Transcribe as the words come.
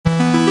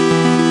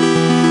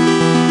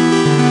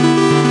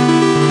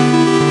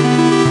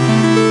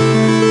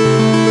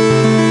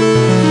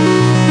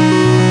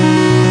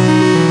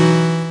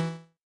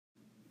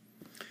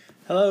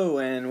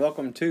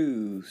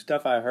to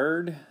Stuff I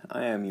Heard.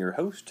 I am your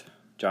host,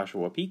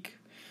 Joshua Peak.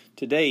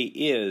 Today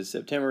is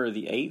September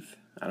the 8th.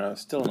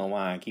 Still don't know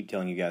why I keep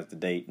telling you guys the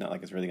date, not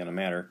like it's really going to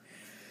matter.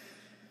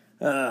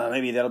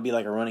 Maybe that'll be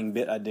like a running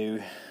bit I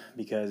do,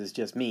 because it's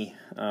just me.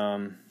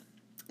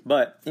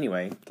 But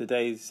anyway,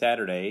 today's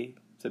Saturday,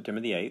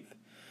 September the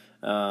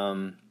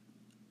 8th.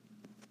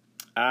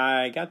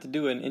 I got to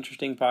do an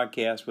interesting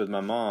podcast with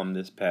my mom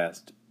this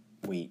past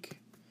week.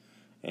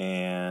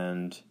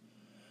 And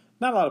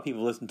not a lot of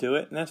people listen to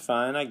it, and that's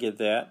fine. I get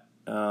that.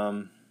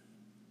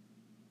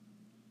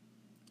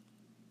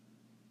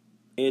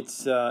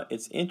 It's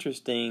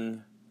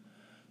interesting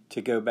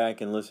to go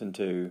back and listen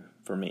to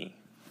for me.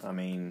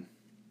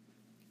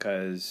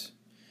 Because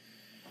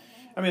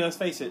let's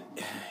face it,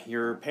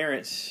 your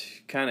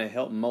parents kind of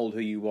help mold who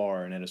you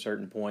are, and at a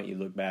certain point, you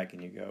look back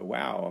and you go,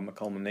 "Wow, I'm a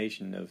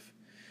culmination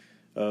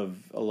of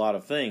a lot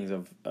of things,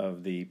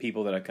 of the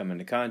people that I come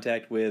into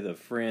contact with, of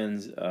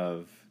friends,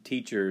 of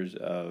teachers,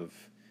 of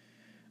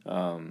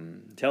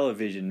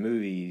television,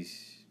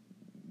 movies,"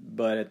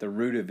 but at the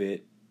root of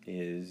it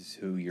is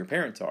who your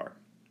parents are.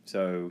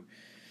 So,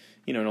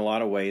 in a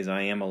lot of ways,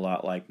 I am a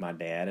lot like my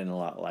dad and a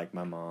lot like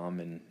my mom,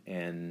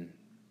 and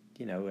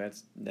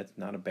that's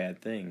not a bad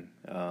thing.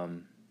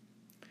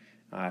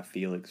 I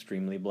feel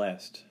extremely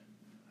blessed.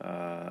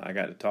 I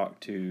got to talk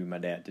to my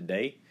dad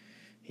today.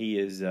 He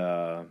is,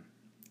 I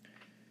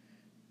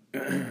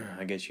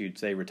guess you'd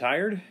say,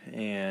 retired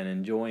and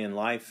enjoying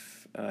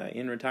life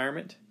in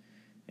retirement.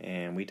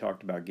 And we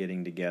talked about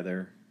getting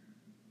together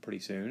pretty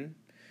soon.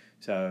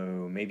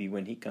 So maybe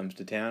when he comes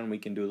to town, we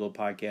can do a little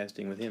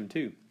podcasting with him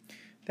too.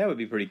 That would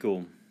be pretty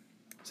cool.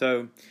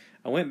 So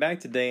I went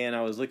back today and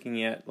I was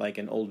looking at like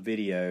an old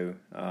video.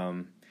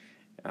 I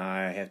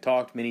have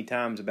talked many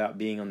times about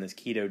being on this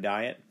keto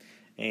diet.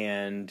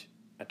 And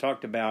I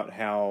talked about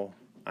how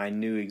I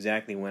knew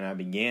exactly when I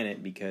began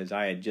it because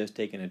I had just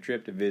taken a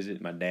trip to visit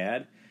my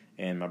dad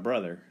and my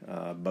brother.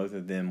 Both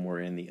of them were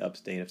in the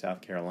upstate of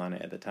South Carolina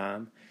at the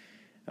time.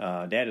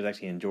 Dad was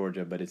actually in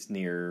Georgia, but it's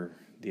near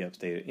the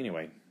upstate.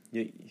 Anyway,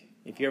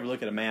 if you ever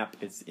look at a map,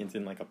 it's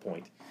in like a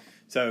point.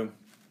 So,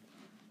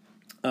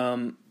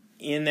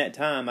 in that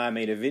time, I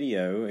made a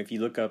video. If you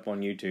look up on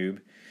YouTube,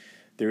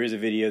 there is a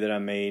video that I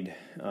made.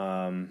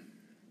 I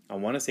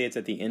want to say it's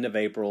at the end of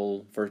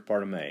April, first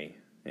part of May.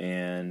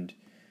 And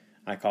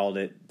I called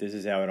it, "This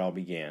is How It All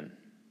Began."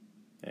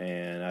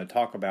 And I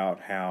talk about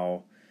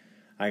how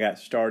I got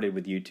started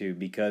with YouTube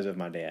because of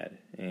my dad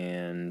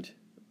and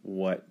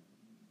what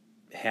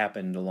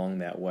happened along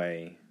that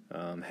way,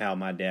 how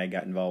my dad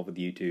got involved with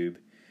YouTube.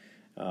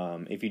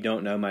 If you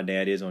don't know, my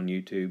dad is on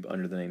YouTube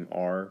under the name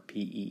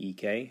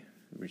RPEEK,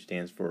 which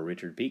stands for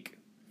Richard Peak.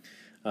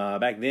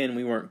 Back then,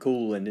 we weren't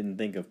cool and didn't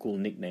think of cool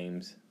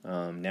nicknames.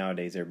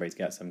 Nowadays, everybody's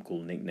got some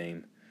cool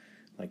nickname.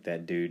 Like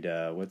that dude,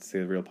 what's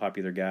the real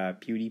popular guy?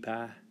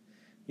 PewDiePie?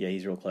 Yeah,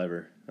 he's real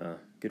clever.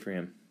 Good for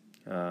him.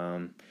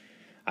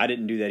 I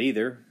didn't do that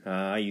either.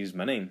 I used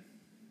my name.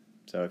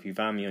 So if you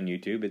find me on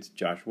YouTube, it's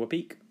Joshua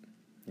Peak.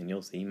 And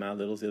you'll see my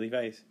little silly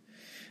face.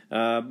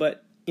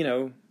 But,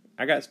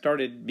 I got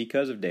started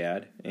because of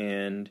Dad,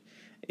 and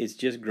it's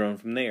just grown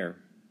from there.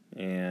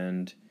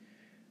 And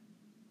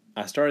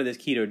I started this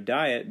keto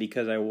diet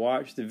because I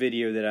watched the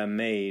video that I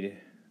made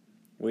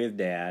with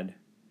Dad,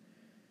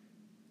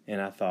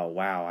 and I thought,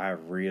 wow, I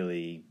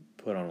really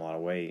put on a lot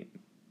of weight.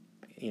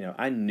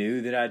 I knew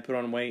that I'd put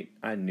on weight.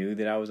 I knew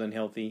that I was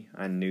unhealthy.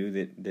 I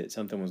knew that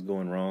something was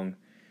going wrong.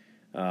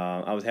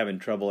 I was having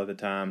trouble at the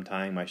time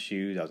tying my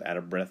shoes. I was out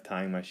of breath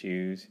tying my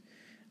shoes.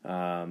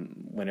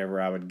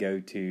 Whenever I would go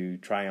to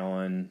try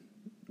on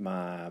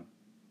my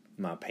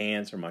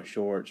pants or my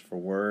shorts for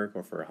work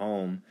or for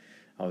home,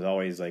 I was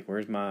always like,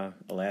 "Where's my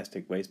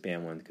elastic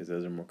waistband ones?" Because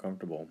those are more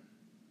comfortable.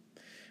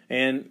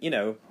 And, you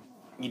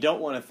don't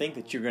want to think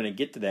that you're going to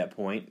get to that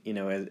point.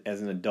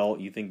 As an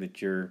adult, you think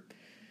that you're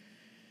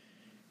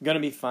going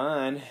to be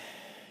fine.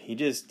 You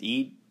just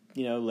eat,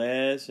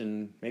 less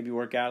and maybe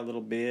work out a little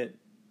bit.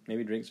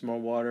 Maybe drink some more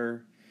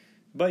water,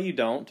 but you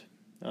don't.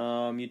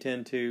 You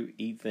tend to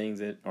eat things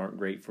that aren't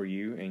great for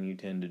you, and you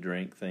tend to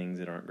drink things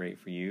that aren't great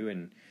for you,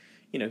 and,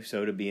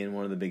 soda being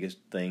one of the biggest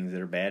things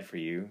that are bad for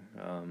you.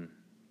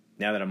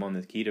 Now that I'm on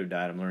this keto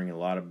diet, I'm learning a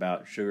lot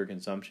about sugar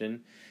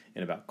consumption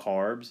and about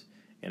carbs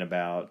and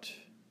about,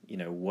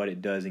 what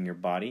it does in your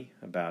body,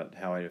 about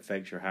how it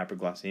affects your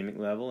hyperglycemic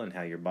level and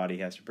how your body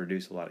has to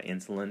produce a lot of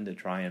insulin to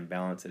try and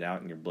balance it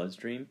out in your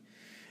bloodstream.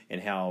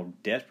 And how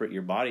desperate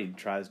your body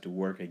tries to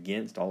work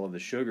against all of the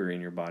sugar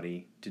in your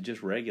body to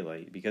just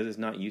regulate because it's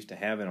not used to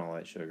having all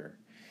that sugar.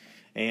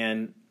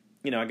 And,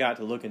 I got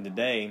to looking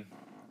today.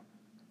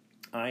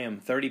 I am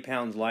 30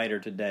 pounds lighter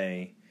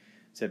today,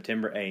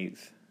 September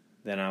 8th,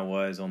 than I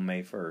was on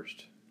May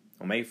 1st.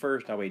 On May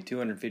 1st, I weighed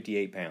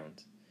 258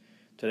 pounds.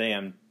 Today,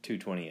 I'm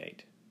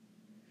 228.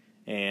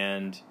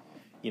 And,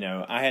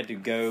 I had to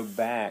go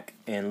back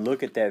and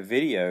look at that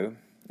video,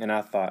 and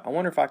I thought, I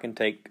wonder if I can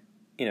take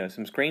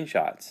some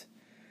screenshots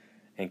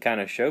and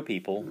kind of show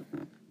people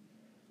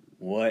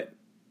what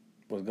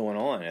was going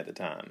on at the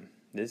time.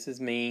 This is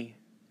me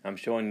I'm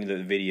showing you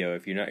the video.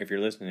 If you're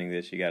listening to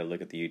this, you got to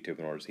look at the YouTube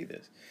in order to see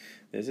this.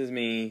 This is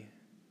me.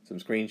 Some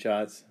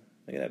screenshots.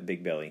 Look at that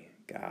big belly.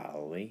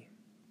 Golly.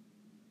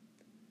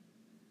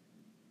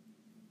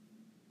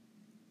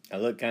 I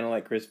look kind of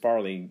like Chris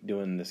Farley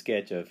doing the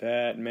sketch of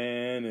Fat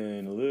Man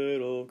and a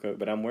Little Coat,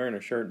 but I'm wearing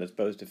a shirt that's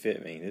supposed to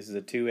fit me. This is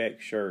a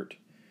 2X shirt.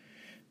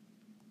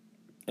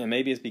 And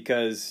maybe it's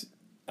because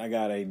I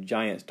got a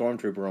giant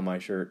stormtrooper on my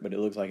shirt, but it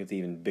looks like it's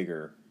even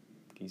bigger.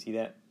 Can you see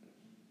that?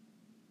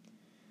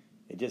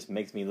 It just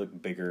makes me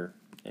look bigger.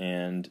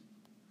 And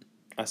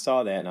I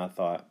saw that and I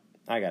thought,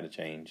 I got to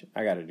change.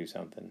 I got to do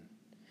something.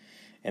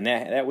 And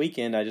that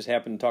weekend, I just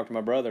happened to talk to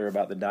my brother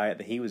about the diet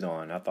that he was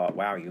on. I thought,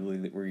 wow, you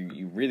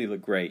really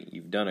look great.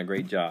 You've done a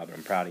great job.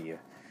 I'm proud of you.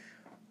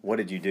 What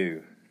did you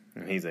do?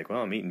 And he's like,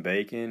 well, I'm eating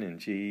bacon and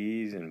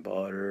cheese and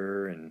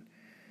butter and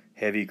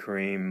heavy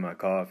cream in my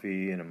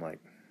coffee. And I'm like,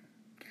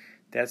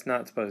 that's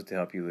not supposed to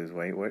help you lose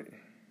weight. What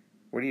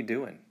are you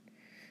doing?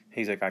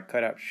 He's like, I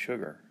cut out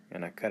sugar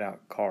and I cut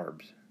out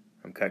carbs.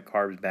 I'm cut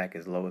carbs back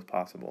as low as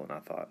possible. And I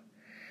thought,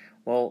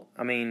 well,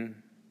 I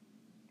mean,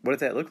 what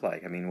does that look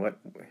like? I mean, what?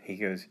 He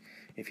goes,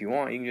 if you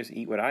want, you can just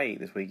eat what I eat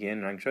this weekend,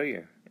 and I can show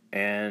you.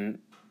 And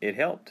it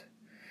helped.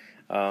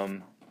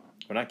 When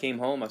I came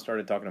home, I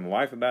started talking to my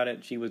wife about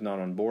it. She was not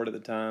on board at the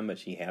time, but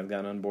she has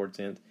gotten on board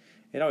since.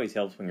 It always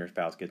helps when your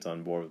spouse gets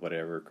on board with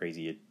whatever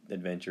crazy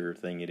adventure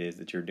thing it is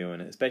that you're doing,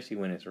 especially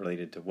when it's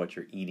related to what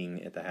you're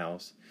eating at the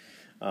house.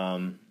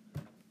 But,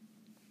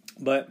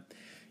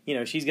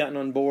 she's gotten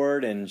on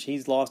board, and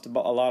she's lost a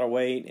lot of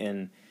weight,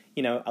 and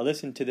I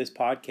listened to this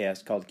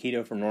podcast called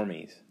Keto for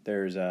Normies.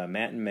 There's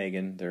Matt and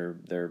Megan.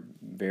 They're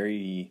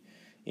very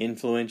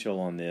influential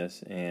on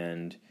this,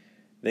 and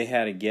they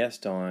had a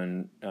guest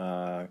on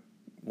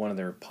one of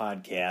their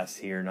podcasts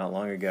here not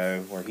long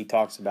ago where he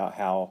talks about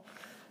how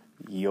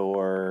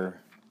your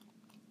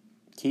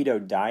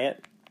keto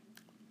diet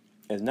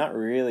is not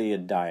really a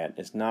diet.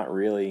 It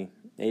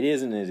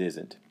isn't. It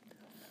isn't.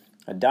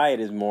 A diet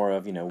is more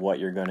of what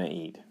you're going to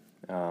eat.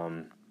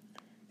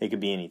 It could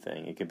be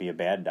anything. It could be a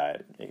bad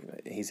diet.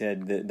 He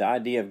said the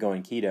idea of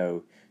going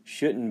keto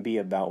shouldn't be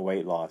about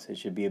weight loss. It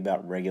should be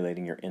about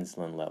regulating your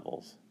insulin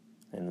levels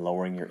and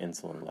lowering your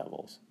insulin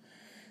levels.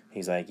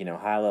 He's like,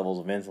 high levels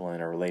of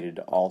insulin are related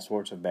to all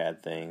sorts of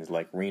bad things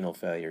like renal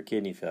failure,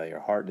 kidney failure,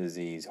 heart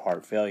disease,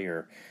 heart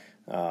failure,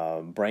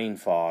 brain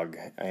fog,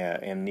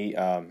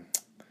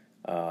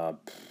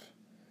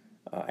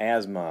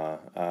 asthma,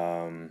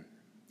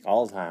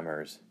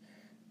 Alzheimer's,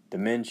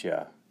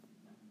 dementia.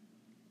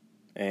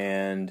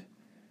 And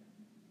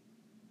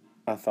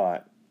I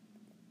thought,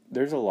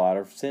 there's a lot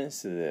of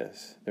sense to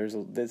this.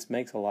 This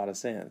makes a lot of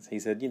sense. He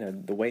said,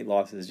 the weight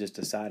loss is just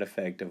a side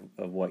effect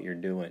of what you're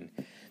doing.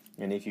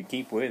 And if you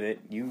keep with it,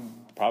 you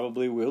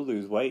probably will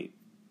lose weight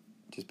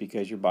just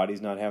because your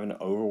body's not having to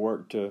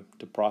overwork to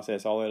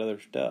process all that other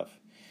stuff.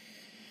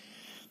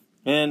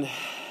 And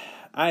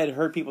I had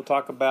heard people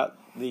talk about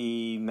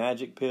the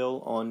Magic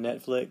Pill on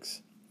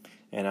Netflix.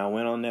 And I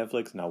went on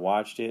Netflix and I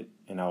watched it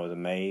and I was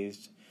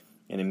amazed.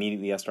 And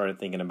immediately I started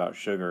thinking about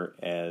sugar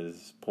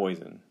as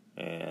poison.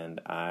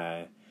 And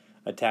I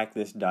attacked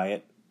this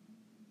diet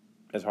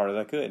as hard as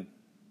I could.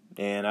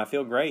 And I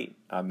feel great.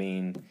 I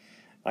mean,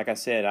 like I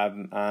said,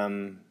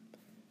 I'm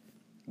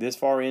this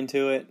far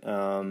into it.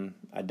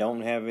 I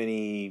don't have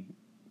any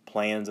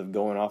plans of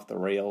going off the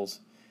rails.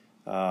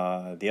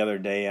 The other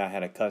day I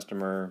had a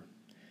customer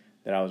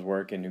that I was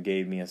working who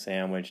gave me a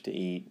sandwich to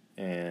eat.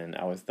 And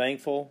I was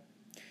thankful.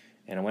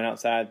 And I went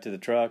outside to the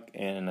truck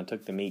and I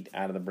took the meat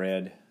out of the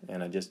bread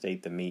and I just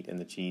ate the meat and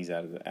the cheese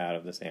out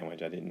of the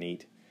sandwich. I didn't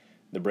eat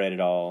the bread at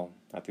all.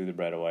 I threw the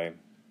bread away.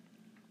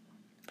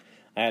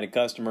 I had a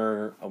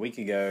customer a week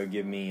ago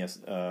give me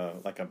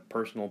a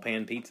personal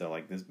pan pizza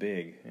like this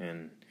big,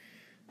 and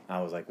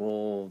I was like,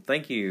 well,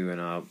 thank you.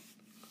 And I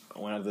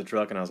went out to the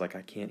truck and I was like,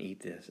 I can't eat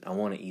this. I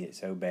want to eat it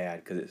so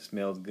bad because it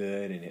smells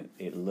good and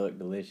it looked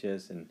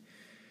delicious. And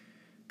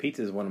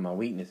pizza is one of my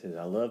weaknesses.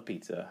 I love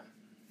pizza,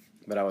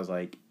 but I was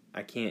like,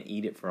 I can't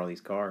eat it for all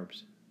these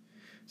carbs.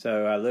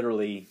 So I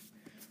literally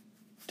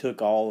took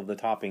all of the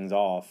toppings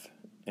off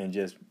and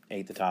just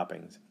ate the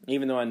toppings.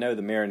 Even though I know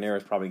the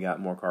marinara's probably got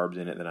more carbs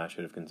in it than I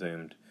should have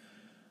consumed.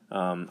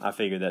 I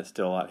figured that's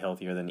still a lot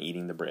healthier than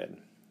eating the bread,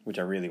 which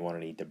I really wanted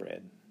to eat the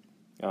bread.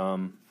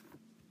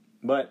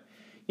 But,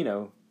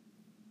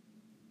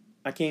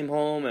 I came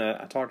home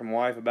and I talked to my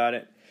wife about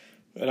it.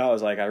 And I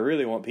was like, I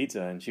really want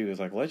pizza. And she was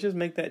like, let's just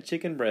make that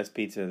chicken breast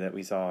pizza that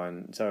we saw.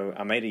 And so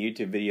I made a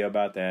YouTube video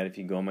about that. If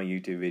you go on my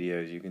YouTube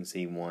videos, you can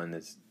see one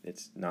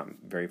it's not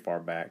very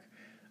far back.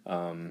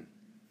 I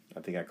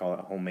think I call it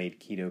homemade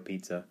keto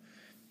pizza.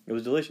 It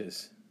was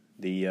delicious.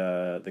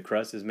 The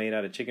crust is made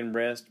out of chicken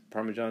breast,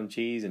 Parmesan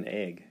cheese, and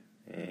egg.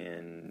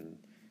 And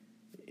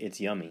it's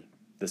yummy.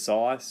 The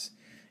sauce,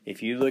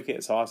 if you look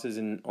at sauces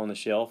on the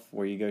shelf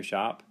where you go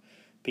shop,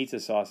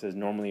 pizza sauces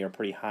normally are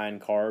pretty high in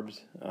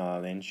carbs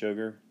and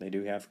sugar. They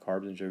do have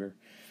carbs and sugar.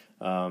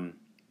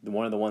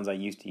 One of the ones I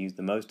used to use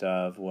the most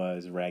of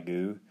was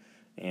Ragu,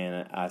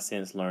 and I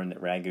since learned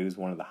that Ragu is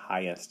one of the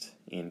highest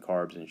in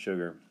carbs and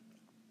sugar.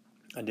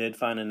 I did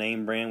find a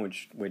name brand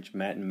which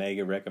Matt and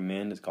Mega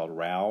recommend. It's called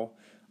RAO,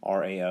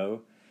 RAO,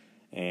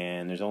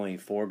 and there's only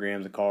 4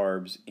 grams of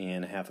carbs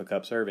in a half a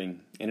cup serving,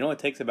 and it only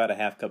takes about a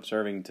half cup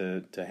serving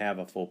to have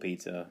a full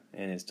pizza,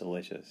 and it's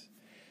delicious.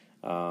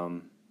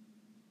 And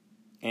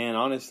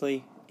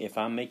honestly, if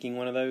I'm making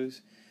one of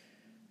those,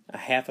 a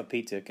half a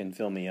pizza can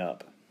fill me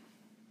up.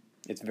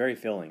 It's very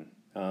filling.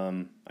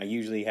 I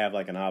usually have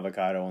like an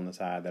avocado on the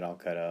side that I'll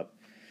cut up,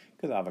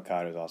 because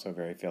avocado is also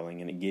very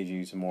filling, and it gives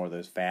you some more of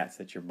those fats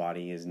that your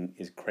body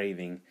is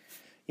craving.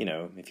 You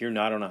know, if you're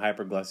not on a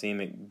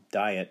hyperglycemic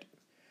diet,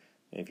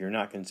 if you're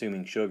not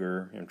consuming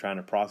sugar and trying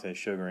to process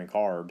sugar and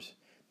carbs,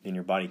 then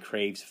your body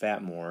craves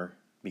fat more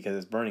because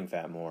it's burning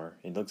fat more.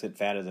 It looks at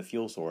fat as a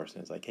fuel source,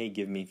 and it's like, hey,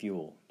 give me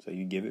fuel. So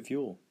you give it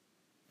fuel.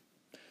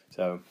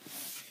 So,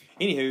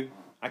 anywho,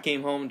 I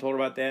came home and told her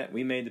about that.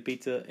 We made the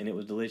pizza, and it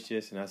was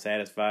delicious, and I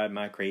satisfied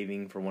my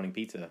craving for wanting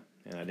pizza.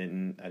 And I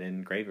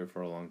didn't crave it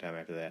for a long time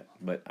after that,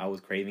 but I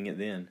was craving it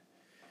then.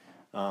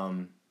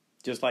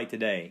 Just like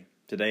today.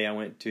 Today I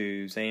went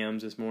to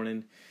Sam's this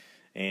morning,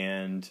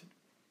 and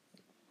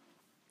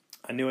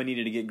I knew I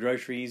needed to get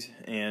groceries,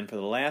 and for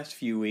the last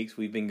few weeks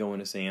we've been going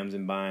to Sam's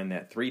and buying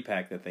that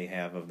 3-pack that they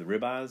have of the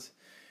ribeyes,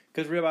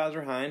 because ribeyes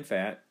are high in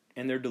fat,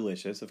 and they're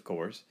delicious, of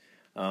course.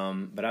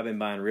 But I've been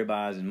buying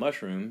ribeyes and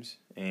mushrooms,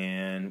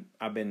 and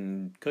I've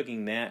been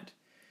cooking that.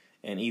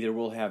 And either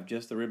we'll have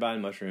just the ribeye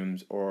and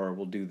mushrooms, or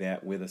we'll do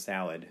that with a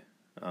salad.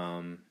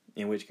 In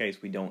which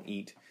case we don't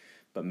eat,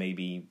 but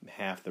maybe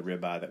half the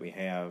ribeye that we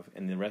have,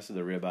 and the rest of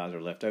the ribeyes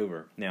are left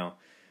over. Now,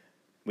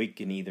 we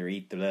can either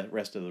eat the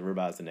rest of the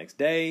ribeyes the next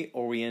day,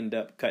 or we end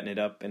up cutting it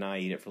up and I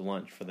eat it for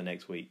lunch for the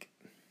next week.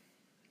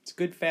 It's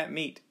good fat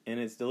meat,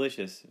 and it's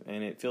delicious,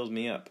 and it fills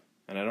me up,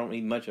 and I don't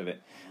need much of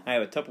it. I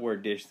have a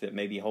Tupperware dish that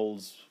maybe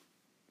holds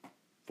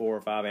 4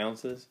 or 5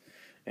 ounces,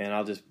 and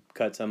I'll just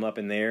cut some up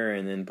in there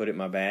and then put it in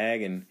my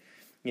bag. And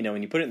you know,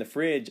 when you put it in the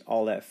fridge,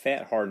 all that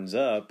fat hardens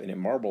up and it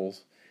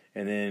marbles.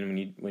 And then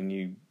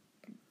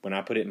when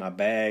I put it in my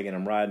bag and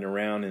I'm riding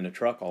around in the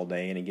truck all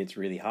day and it gets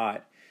really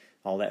hot,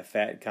 all that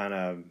fat kind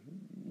of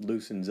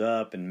loosens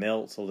up and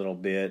melts a little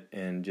bit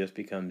and just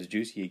becomes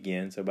juicy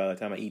again. So by the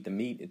time I eat the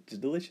meat, it's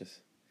delicious.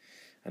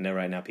 I know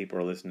right now people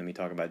are listening to me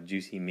talk about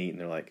juicy meat and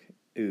they're like,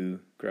 ooh,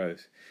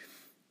 gross.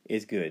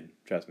 It's good,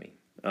 trust me.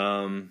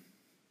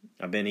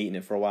 I've been eating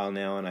it for a while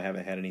now, and I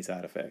haven't had any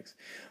side effects.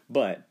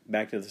 But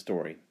back to the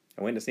story.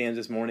 I went to Sam's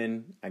this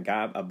morning. I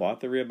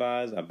bought the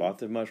ribeyes. I bought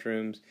the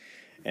mushrooms,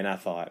 and I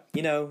thought,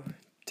 you know,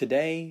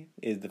 today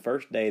is the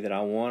first day that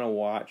I want to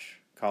watch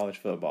college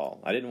football.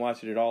 I didn't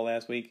watch it at all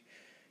last week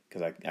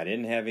because I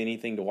didn't have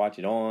anything to watch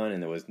it on,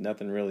 and there was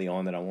nothing really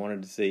on that I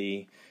wanted to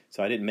see.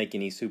 So I didn't make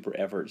any super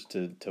efforts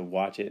to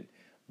watch it.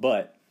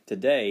 But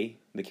today,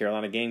 the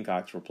Carolina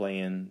Gamecocks were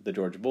playing the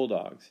Georgia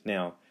Bulldogs.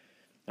 Now,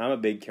 I'm a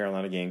big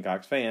Carolina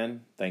Gamecocks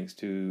fan, thanks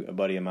to a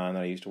buddy of mine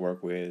that I used to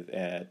work with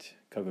at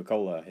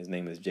Coca-Cola. His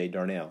name is Jay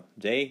Darnell.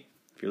 Jay,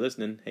 if you're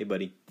listening, hey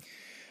buddy.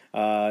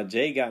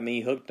 Jay got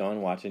me hooked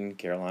on watching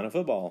Carolina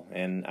football,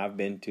 and I've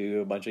been to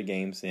a bunch of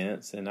games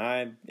since, and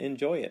I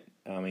enjoy it.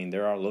 I mean,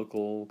 they're our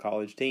local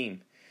college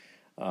team.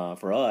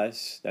 For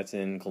us, that's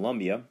in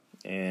Columbia,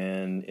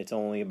 and it's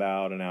only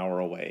about an hour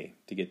away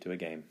to get to a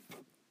game.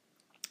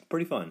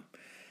 Pretty fun.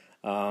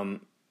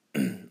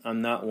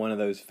 I'm not one of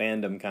those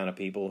fandom kind of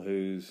people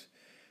who's,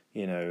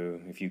 you know,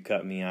 if you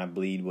cut me, I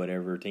bleed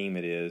whatever team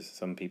it is.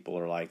 Some people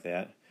are like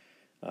that.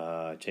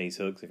 Chase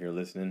Hooks, if you're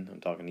listening, I'm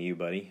talking to you,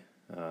 buddy.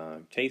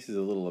 Chase is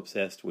a little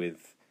obsessed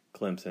with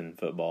Clemson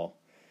football.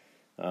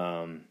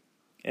 And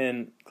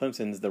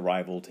Clemson's the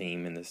rival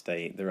team in the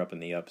state. They're up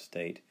in the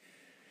upstate.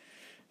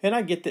 And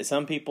I get that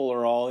some people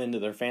are all into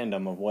their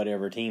fandom of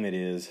whatever team it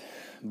is,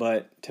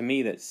 but to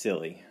me that's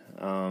silly.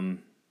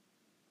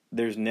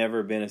 There's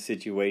never been a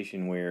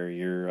situation where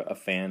you're a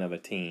fan of a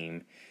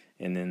team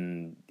and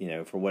then, you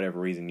know, for whatever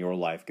reason your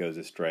life goes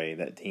astray.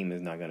 That team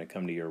is not going to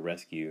come to your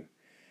rescue.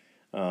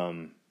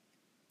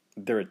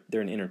 They're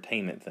an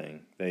entertainment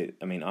thing.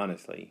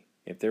 Honestly,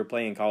 if they're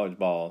playing college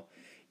ball,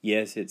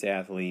 yes, it's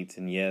athletes,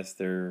 and yes,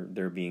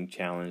 they're being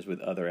challenged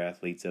with other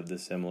athletes of the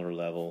similar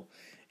level,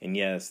 and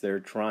yes, they're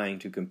trying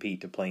to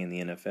compete to play in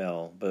the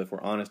NFL. But if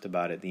we're honest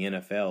about it, the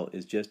NFL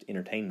is just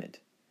entertainment.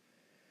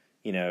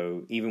 You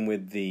know, even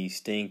with the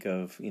stink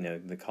of, you know,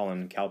 the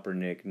Colin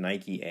Kaepernick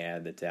Nike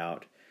ad that's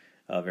out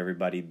of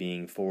everybody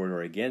being for it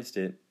or against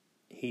it,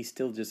 he's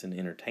still just an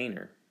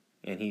entertainer.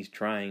 And he's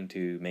trying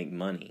to make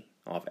money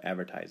off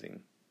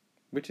advertising,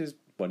 which is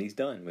what he's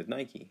done with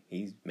Nike.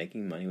 He's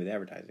making money with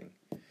advertising.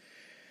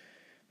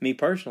 Me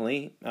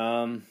personally,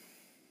 I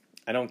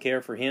don't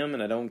care for him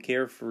and I don't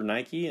care for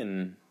Nike,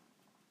 and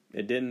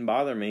it didn't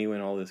bother me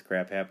when all this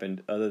crap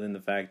happened, other than the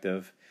fact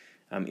of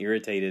I'm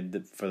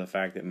irritated for the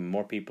fact that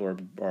more people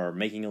are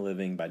making a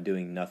living by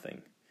doing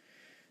nothing.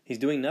 He's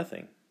doing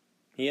nothing.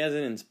 He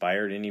hasn't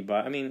inspired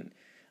anybody. I mean,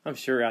 I'm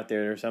sure out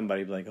there's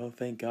somebody like, oh,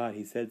 thank God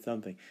he said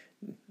something.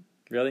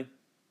 Really?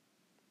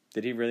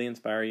 Did he really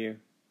inspire you?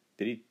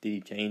 Did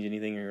he change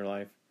anything in your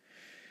life?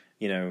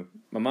 You know,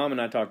 my mom and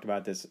I talked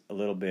about this a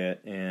little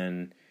bit,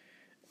 and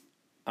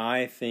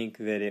I think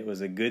that it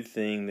was a good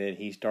thing that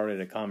he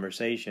started a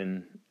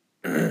conversation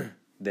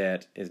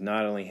that is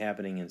not only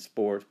happening in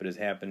sports, but is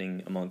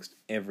happening amongst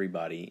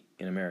everybody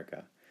in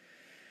America.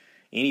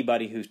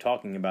 Anybody who's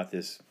talking about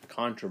this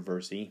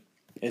controversy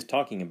is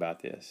talking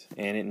about this,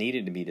 and it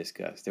needed to be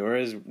discussed. There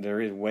is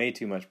way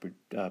too much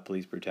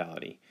police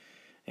brutality,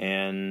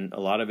 and a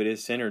lot of it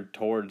is centered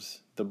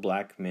towards the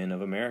black men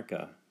of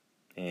America,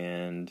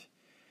 and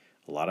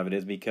a lot of it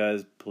is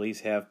because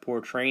police have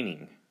poor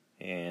training,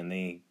 and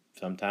they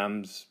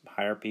sometimes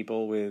hire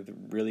people with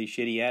really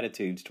shitty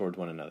attitudes towards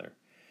one another.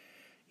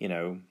 You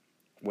know,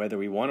 whether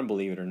we want to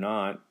believe it or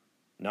not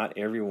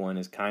everyone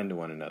is kind to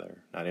one another.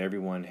 Not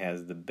everyone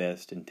has the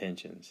best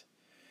intentions.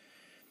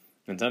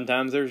 And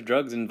sometimes there's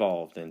drugs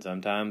involved, and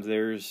sometimes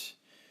there's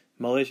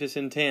malicious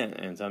intent,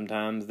 and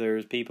sometimes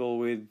there's people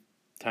with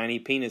tiny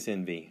penis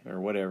envy, or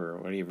whatever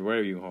you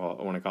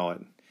want to call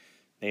it.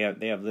 They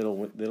have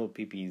little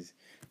peepees,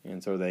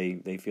 and so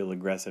they feel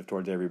aggressive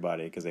towards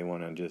everybody because they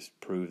want to just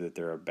prove that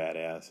they're a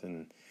badass.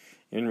 And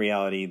in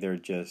reality, they're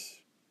just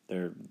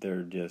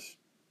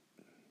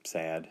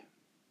sad.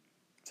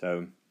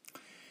 So,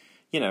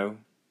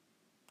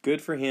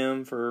 good for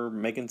him for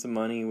making some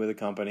money with a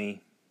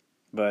company,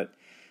 but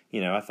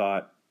I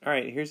thought, all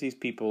right, here's these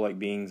people like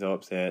being so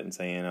upset and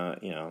saying,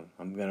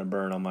 I'm gonna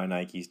burn all my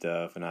Nike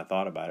stuff. And I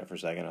thought about it for a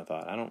second. I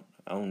thought, I don't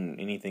own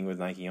anything with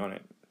Nike on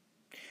it.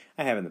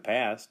 I have in the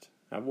past.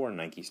 I've worn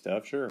Nike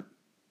stuff, sure.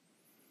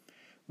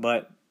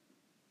 But,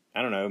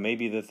 I don't know,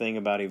 maybe the thing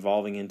about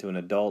evolving into an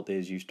adult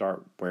is you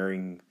start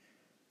wearing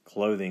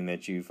clothing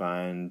that you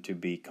find to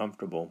be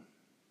comfortable.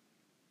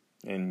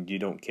 And you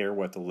don't care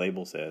what the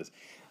label says.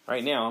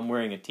 Right now, I'm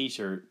wearing a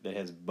t-shirt that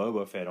has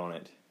Boba Fett on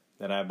it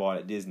that I bought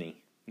at Disney.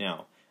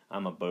 Now,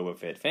 I'm a Boba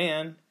Fett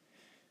fan,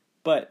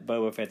 but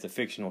Boba Fett's a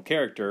fictional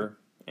character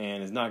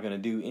and is not going to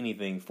do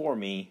anything for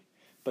me,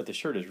 but the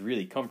shirt is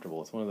really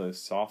comfortable. It's one of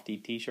those softy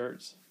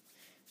t-shirts,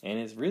 and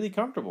it's really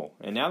comfortable.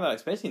 And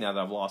especially now that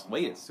I've lost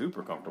weight, it's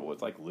super comfortable.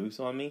 It's like loose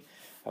on me.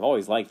 I've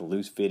always liked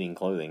loose-fitting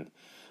clothing.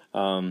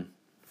 But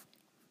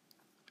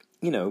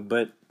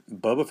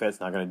Boba Fett's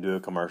not going to do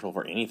a commercial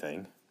for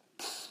anything.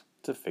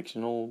 It's a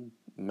fictional,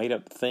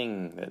 made-up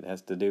thing that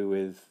has to do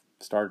with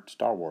Star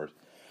Wars.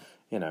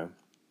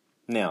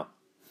 Now,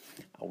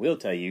 I will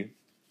tell you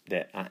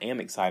that I am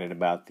excited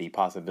about the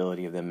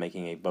possibility of them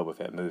making a Boba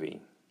Fett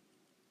movie.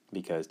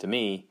 Because to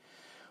me,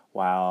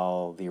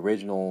 while the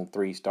original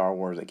 3 Star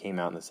Wars that came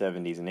out in the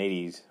 70s and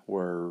 80s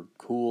were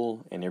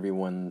cool, and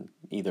everyone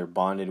either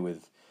bonded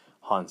with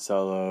Han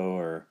Solo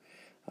or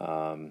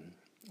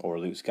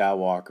Luke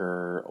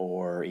Skywalker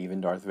or even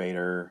Darth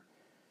Vader,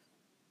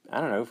 I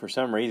don't know, for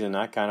some reason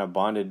I kind of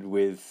bonded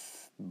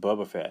with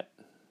Boba Fett,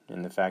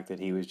 and the fact that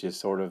he was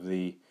just sort of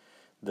the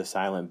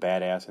silent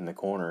badass in the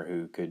corner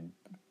who could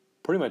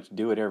pretty much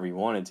do whatever he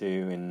wanted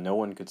to and no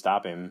one could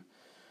stop him.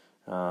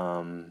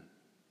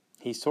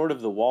 He's sort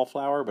of the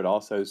wallflower, but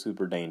also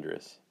super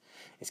dangerous.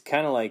 It's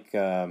kind of like,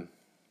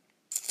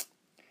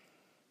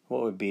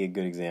 what would be a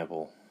good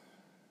example?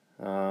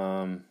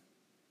 Kind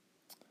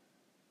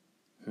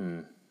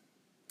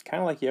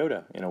of like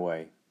Yoda, in a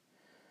way.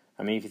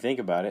 I mean, if you think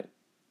about it,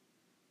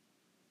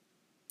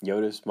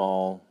 Yoda's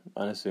small,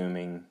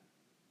 unassuming.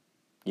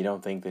 You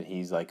don't think that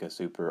he's like a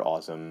super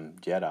awesome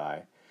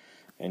Jedi.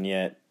 And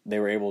yet, they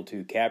were able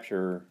to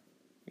capture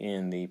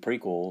in the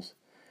prequels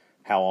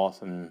how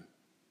awesome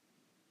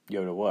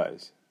Yoda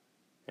was.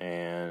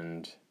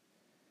 And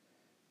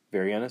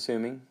very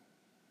unassuming.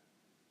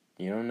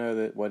 You don't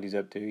know what he's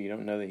up to. You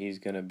don't know that he's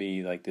going to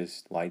be like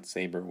this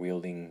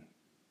lightsaber-wielding,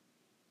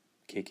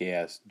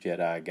 kick-ass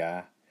Jedi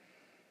guy.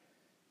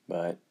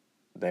 But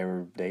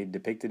they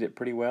depicted it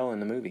pretty well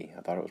in the movie.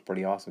 I thought it was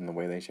pretty awesome the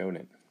way they showed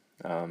it.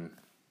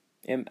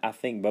 And I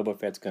think Boba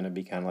Fett's going to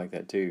be kind of like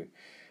that too.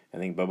 I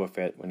think Boba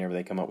Fett, whenever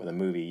they come up with a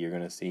movie, you're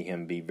going to see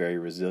him be very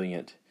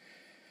resilient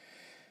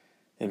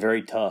and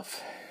very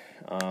tough.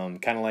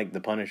 Kind of like The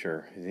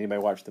Punisher. Has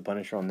anybody watched The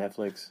Punisher on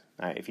Netflix?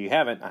 If you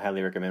haven't, I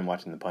highly recommend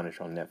watching The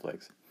Punisher on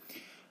Netflix.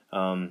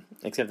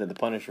 Except that The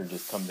Punisher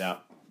just comes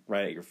out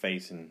right at your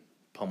face and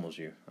pummels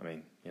you. I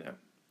mean,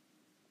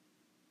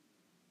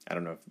 I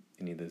don't know if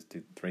any of those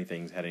 3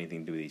 things had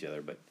anything to do with each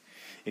other, but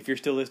if you're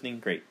still listening,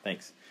 great,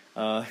 thanks.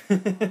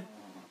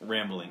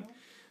 Rambling.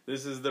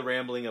 This is the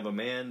rambling of a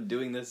man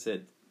doing this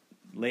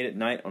late at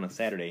night on a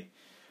Saturday.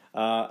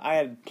 I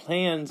had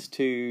plans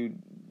to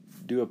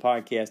do a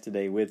podcast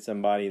today with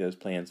somebody. Those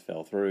plans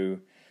fell through.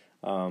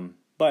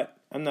 But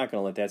I'm not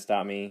going to let that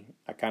stop me.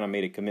 I kind of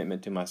made a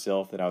commitment to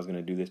myself that I was going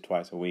to do this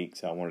twice a week,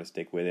 so I wanted to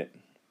stick with it.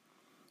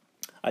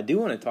 I do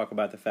want to talk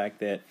about the fact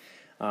that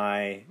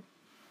I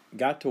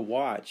got to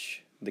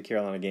watch the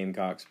Carolina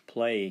Gamecocks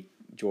play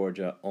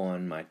Georgia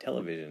on my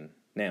television.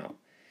 Now,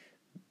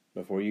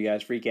 before you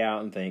guys freak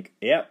out and think,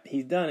 yep,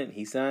 he's done it.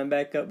 He signed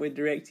back up with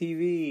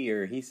DirecTV,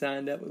 or he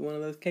signed up with one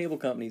of those cable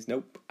companies.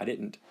 Nope, I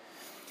didn't.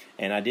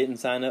 And I didn't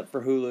sign up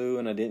for Hulu,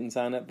 and I didn't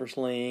sign up for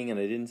Sling, and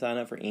I didn't sign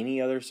up for any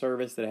other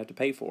service that I have to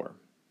pay for.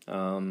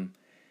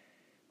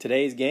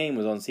 Today's game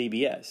was on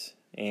CBS.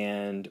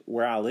 And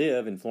where I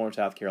live in Florence,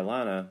 South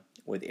Carolina,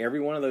 with every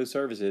one of those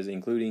services,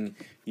 including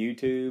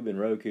YouTube and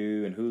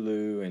Roku and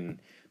Hulu and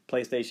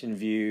PlayStation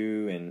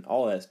View and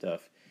all that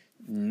stuff,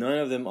 none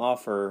of them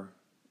offer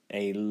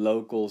a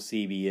local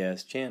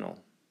CBS channel.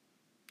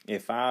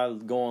 If I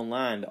go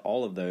online to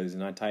all of those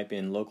and I type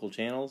in local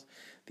channels,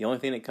 the only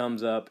thing that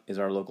comes up is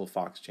our local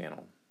Fox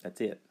channel.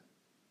 That's it.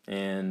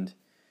 And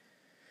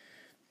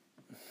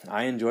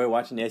I enjoy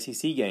watching the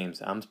SEC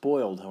games. I'm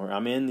spoiled, or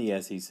I'm in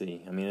the SEC.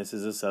 I mean, this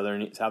is a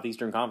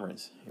Southeastern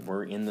Conference.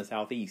 We're in the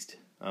Southeast.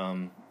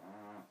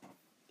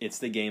 It's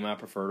the game I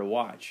prefer to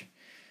watch.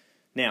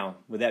 Now,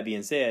 with that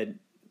being said,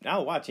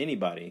 I'll watch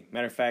anybody.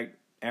 Matter of fact,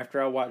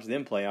 after I watched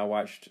them play, I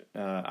watched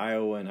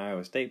Iowa and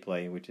Iowa State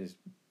play, which is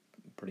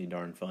pretty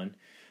darn fun.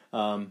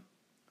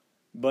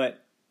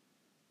 But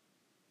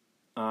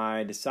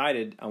I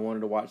decided I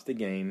wanted to watch the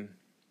game,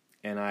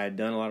 and I had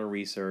done a lot of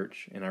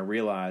research, and I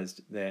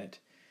realized that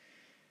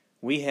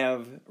we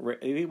have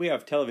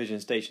television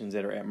stations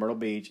that are at Myrtle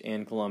Beach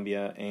and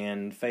Columbia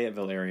and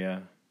Fayetteville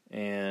area,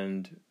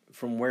 and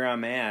from where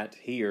I'm at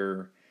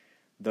here,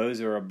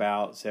 those are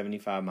about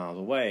 75 miles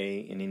away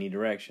in any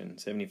direction,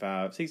 60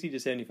 to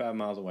 75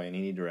 miles away in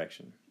any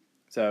direction.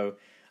 So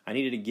I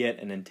needed to get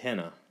an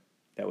antenna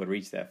that would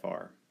reach that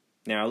far.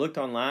 Now I looked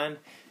online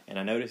and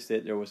I noticed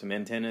that there were some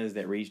antennas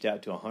that reached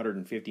out to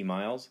 150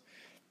 miles.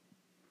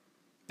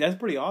 That's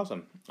pretty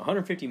awesome.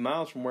 150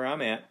 miles from where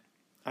I'm at,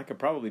 I could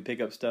probably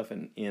pick up stuff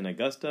in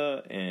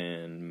Augusta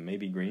and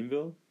maybe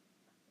Greenville.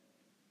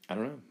 I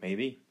don't know,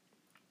 maybe.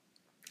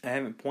 I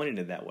haven't pointed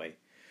it that way,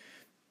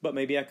 but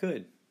maybe I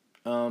could.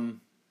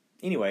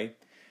 Anyway,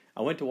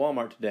 I went to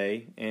Walmart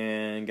today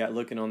and got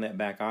looking on that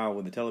back aisle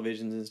with the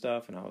televisions and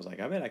stuff, and I was like,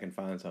 I bet I can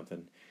find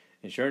something.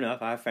 And sure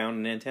enough, I found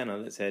an antenna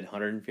that said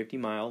 150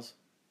 miles,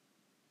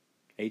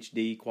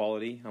 HD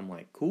quality. I'm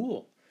like,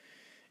 cool.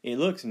 It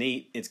looks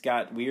neat. It's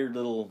got weird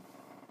little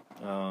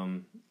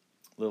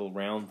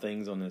round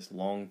things on this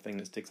long thing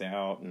that sticks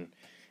out. And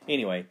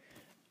anyway,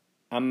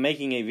 I'm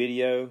making a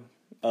video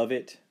of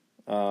it.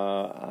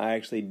 I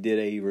actually did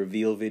a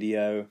reveal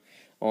video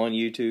on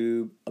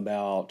YouTube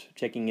about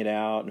checking it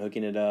out and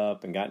hooking it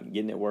up and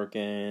getting it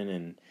working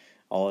and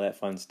all of that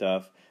fun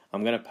stuff.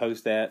 I'm going to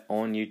post that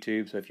on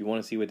YouTube, so if you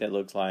want to see what that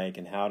looks like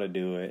and how to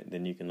do it,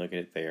 then you can look at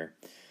it there.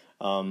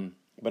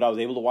 But I was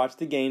able to watch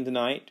the game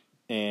tonight,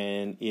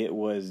 and it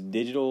was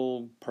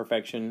digital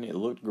perfection. It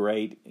looked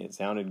great. It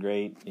sounded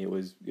great. It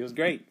was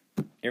great.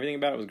 Everything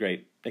about it was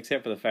great,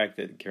 except for the fact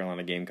that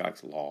Carolina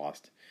Gamecocks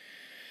lost.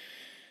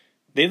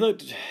 They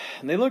looked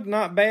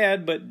not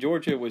bad, but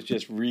Georgia was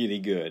just really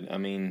good. I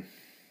mean,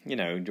 you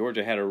know,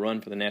 Georgia had a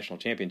run for the national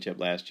championship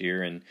last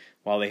year, and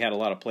while they had a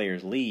lot of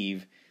players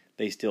leave,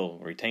 they still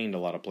retained a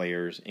lot of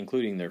players,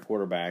 including their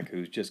quarterback,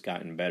 who's just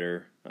gotten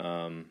better.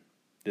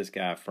 This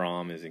guy,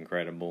 Fromm, is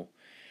incredible.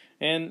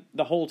 And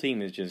the whole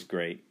team is just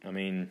great. I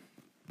mean,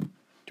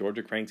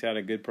 Georgia cranks out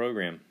a good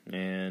program,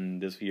 and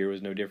this year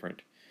was no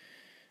different.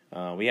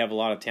 We have a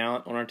lot of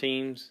talent on our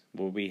teams,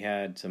 but we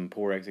had some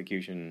poor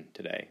execution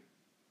today.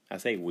 I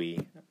say we.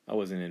 I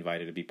wasn't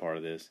invited to be part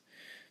of this.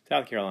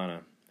 South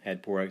Carolina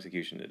had poor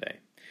execution today.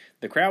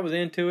 The crowd was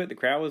into it. The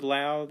crowd was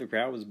loud. The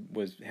crowd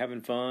was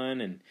having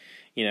fun. And,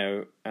 you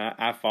know,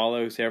 I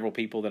follow several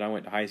people that I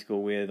went to high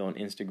school with on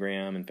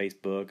Instagram and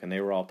Facebook, and they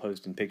were all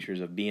posting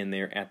pictures of being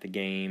there at the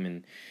game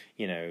and,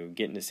 you know,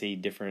 getting to see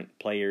different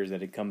players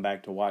that had come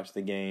back to watch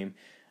the game.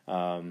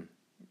 A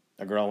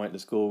girl I went to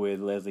school with,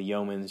 Leslie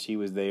Yeomans, she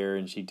was there,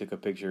 and she took a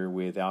picture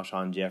with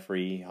Alshon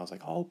Jeffrey. I was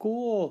like, oh,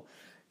 cool.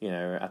 You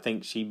know, I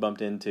think she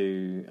bumped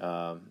into,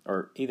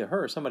 or either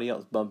her or somebody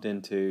else bumped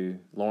into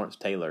Lawrence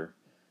Taylor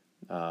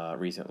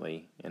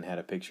recently and had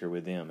a picture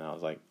with them. And I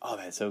was like, oh,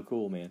 that's so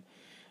cool, man.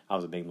 I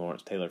was a big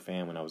Lawrence Taylor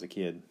fan when I was a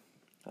kid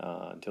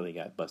until he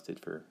got busted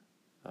for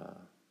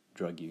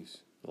drug use,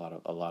 a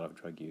lot of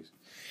drug use.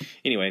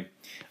 Anyway,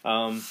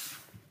 but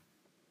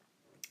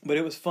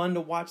it was fun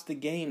to watch the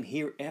game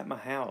here at my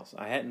house.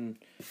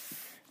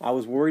 I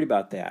was worried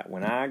about that.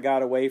 When I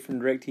got away from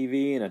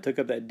DirecTV and I took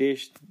up that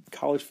dish,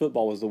 college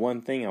football was the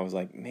one thing I was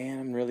like, man,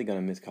 I'm really going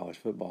to miss college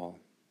football.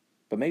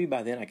 But maybe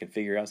by then I can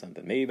figure out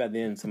something. Maybe by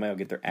then somebody will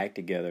get their act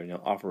together and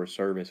they'll offer a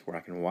service where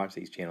I can watch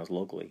these channels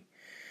locally.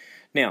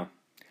 Now,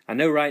 I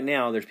know right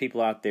now there's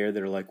people out there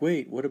that are like,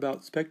 wait, what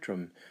about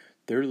Spectrum?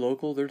 They're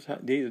local. They're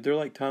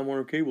like Time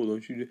Warner Cable,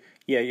 don't you?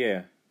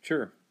 Yeah,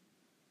 sure.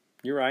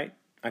 You're right.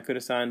 I could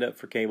have signed up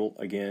for cable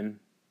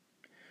again.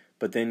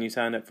 But then you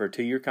signed up for a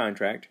 2-year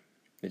contract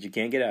that you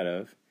can't get out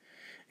of,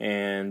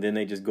 and then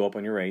they just go up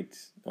on your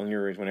rates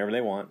whenever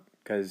they want,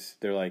 because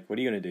they're like, what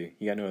are you going to do?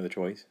 You got no other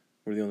choice.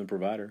 We're the only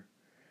provider.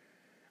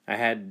 I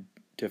had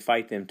to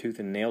fight them tooth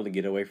and nail to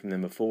get away from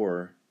them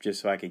before,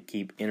 just so I could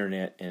keep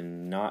internet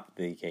and not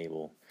the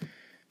cable.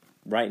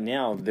 Right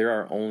now, they're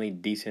our only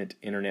decent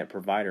internet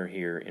provider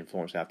here in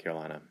Florence, South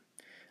Carolina.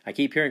 I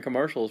keep hearing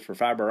commercials for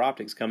fiber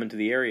optics coming to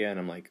the area, and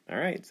I'm like, all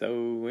right,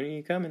 so when are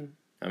you coming?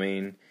 I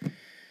mean,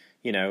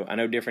 you know, I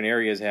know different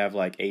areas have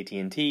like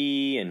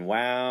AT&T and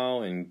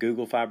WOW and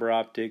Google Fiber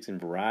Optics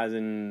and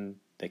Verizon.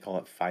 They call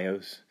it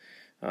Fios.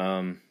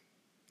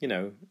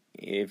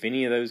 if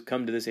any of those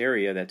come to this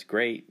area, that's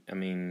great. I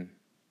mean,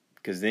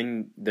 because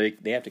then they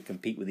have to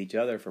compete with each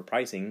other for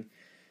pricing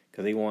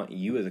because they want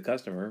you as a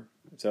customer.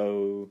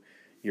 So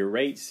your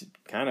rates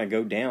kind of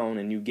go down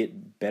and you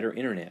get better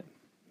internet.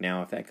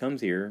 Now, if that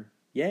comes here,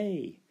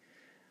 yay.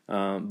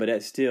 But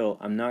that's still,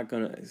 I'm not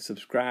going to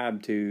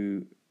subscribe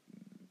to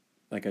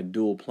like a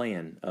dual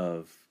plan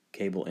of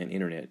cable and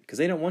internet because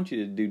they don't want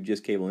you to do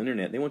just cable and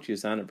internet. They want you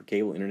to sign up for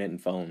cable, internet,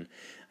 and phone.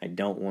 I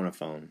don't want a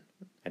phone.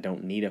 I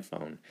don't need a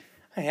phone.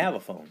 I have a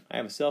phone. I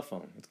have a cell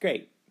phone. It's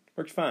great.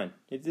 Works fine.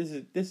 This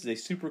is a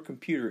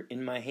supercomputer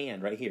in my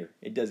hand right here.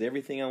 It does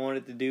everything I want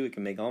it to do. It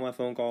can make all my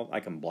phone calls. I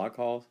can block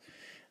calls.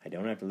 I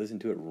don't have to listen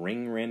to it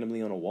ring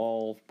randomly on a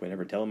wall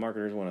whenever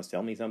telemarketers want to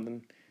sell me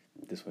something.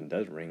 This one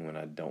does ring when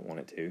I don't want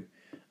it to.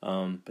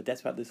 But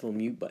that's what this little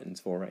mute button's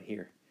for right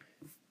here.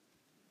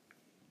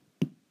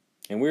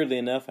 And weirdly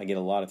enough, I get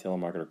a lot of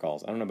telemarketer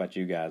calls. I don't know about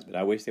you guys, but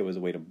I wish there was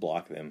a way to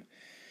block them.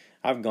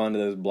 I've gone to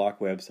those block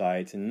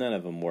websites, and none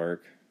of them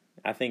work.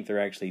 I think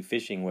they're actually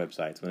phishing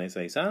websites. When they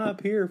say, sign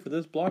up here for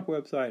this block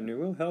website, and it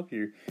will help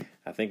you.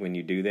 I think when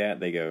you do that,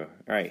 they go,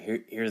 all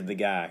right, here's the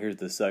guy. Here's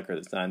the sucker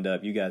that signed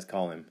up. You guys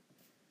call him.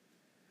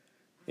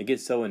 It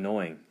gets so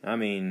annoying. I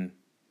mean,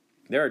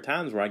 there are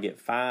times where I get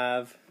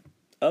up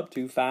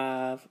to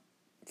five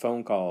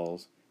phone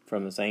calls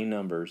from the same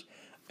numbers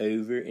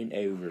over and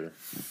over,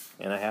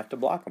 and I have to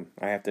block them.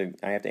 I have to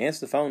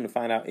answer the phone to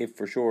find out if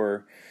for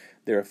sure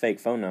they're a fake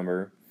phone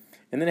number,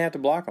 and then I have to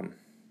block them.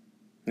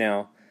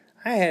 Now,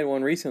 I had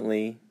one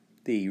recently,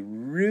 the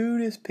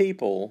rudest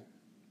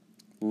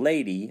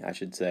lady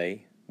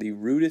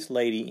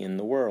in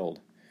the world.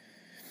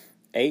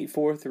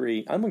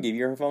 843, I'm going to give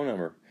you her phone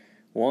number.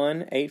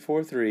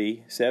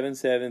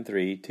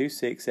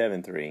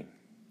 1-843-773-2673.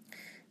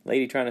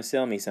 Lady trying to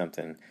sell me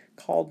something.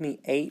 Called me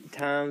 8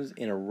 times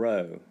in a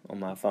row on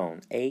my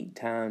phone. 8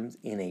 times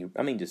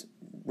just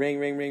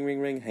ring,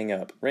 hang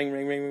up.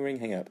 Ring,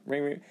 hang up.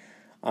 Ring.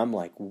 I'm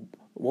like,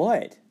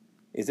 what?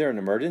 Is there an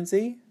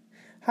emergency?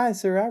 Hi,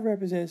 sir, I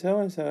represent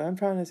so-and-so. I'm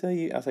trying to sell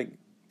you. I was like,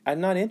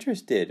 I'm not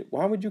interested.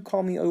 Why would you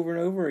call me over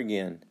and over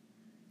again?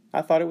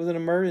 I thought it was an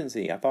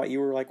emergency. I thought you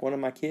were like one of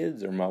my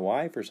kids or my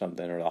wife or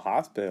something or the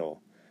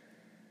hospital.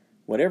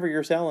 Whatever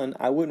you're selling,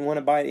 I wouldn't want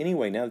to buy it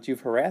anyway now that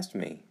you've harassed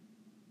me.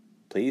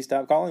 Please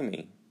stop calling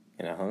me.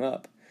 And I hung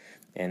up.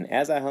 And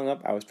as I hung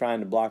up, I was trying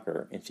to block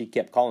her, and she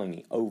kept calling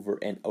me over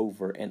and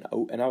over and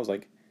over. And I was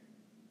like,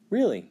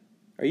 really?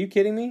 Are you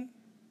kidding me?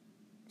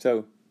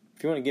 So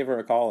if you want to give her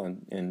a call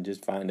and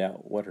just find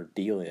out what her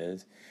deal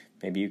is,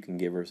 maybe you can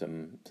give her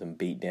some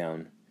beat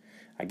down.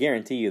 I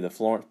guarantee you the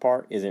Florence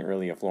part isn't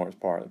really a Florence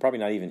part. They're probably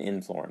not even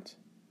in Florence.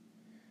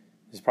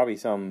 It's probably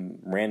some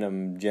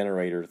random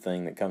generator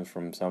thing that comes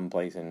from some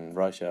place in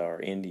Russia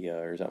or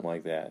India or something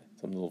like that.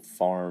 Some little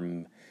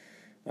farm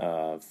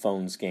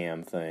phone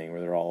scam thing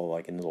where they're all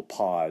like in little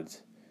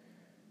pods.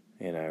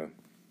 What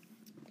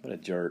a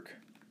jerk.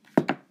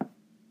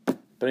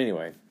 But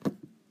anyway,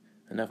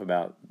 enough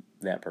about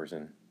that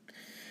person.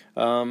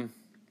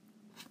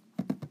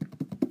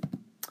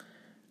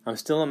 I'm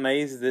still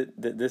amazed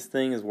that this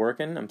thing is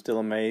working. I'm still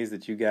amazed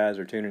that you guys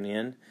are tuning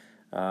in.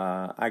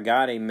 I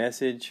got a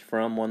message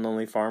from One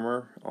Lonely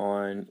Farmer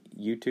on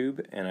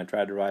YouTube, and I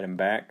tried to write him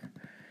back.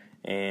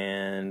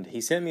 And he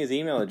sent me his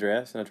email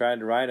address, and I tried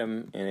to write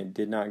him, and it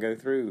did not go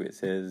through. It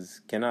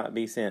says, cannot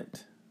be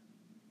sent.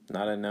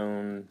 Not a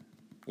known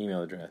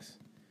email address.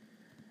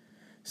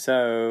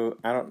 So,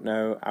 I don't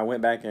know. I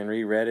went back and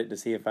reread it to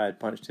see if I had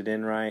punched it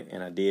in right,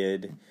 and I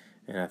did.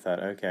 And I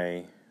thought,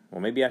 okay, well,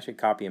 maybe I should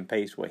copy and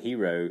paste what he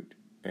wrote,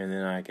 and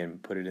then I can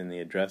put it in the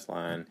address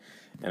line.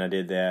 And I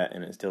did that,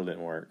 and it still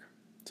didn't work.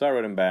 So I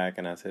wrote him back,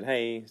 and I said,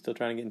 hey, still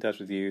trying to get in touch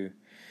with you.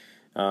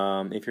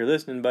 If you're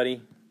listening,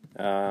 buddy,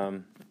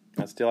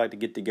 I'd still like to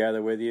get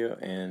together with you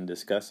and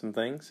discuss some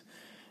things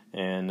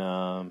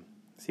and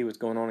see what's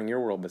going on in your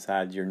world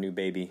besides your new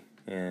baby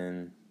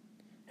and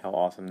how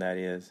awesome that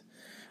is.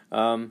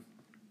 Let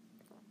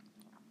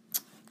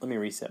me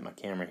reset my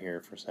camera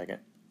here for a second.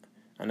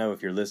 I know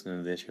if you're listening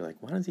to this, you're like,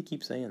 why does he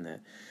keep saying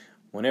that?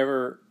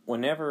 Whenever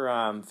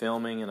I'm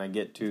filming and I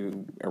get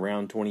to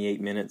around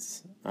 28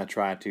 minutes, I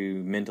try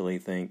to mentally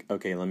think,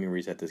 okay, let me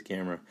reset this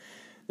camera.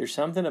 There's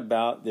something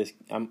about this.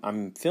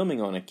 I'm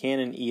filming on a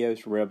Canon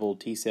EOS Rebel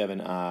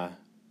T7i,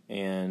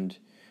 and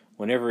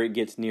whenever it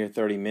gets near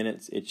 30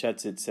 minutes, it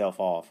shuts itself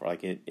off.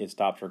 Like it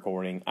stops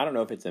recording. I don't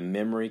know if it's a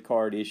memory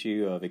card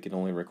issue of it can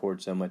only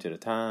record so much at a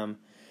time,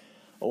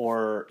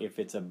 or if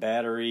it's a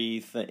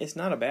battery thing. It's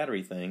not a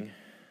battery thing,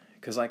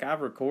 because like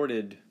I've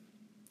recorded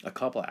a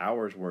couple of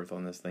hours worth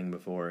on this thing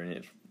before,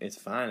 and it's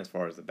fine as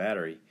far as the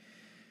battery.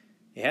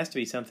 It has to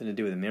be something to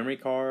do with a memory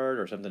card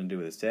or something to do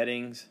with the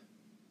settings.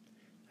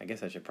 I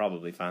guess I should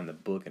probably find the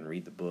book and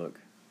read the book.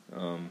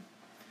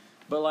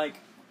 But like,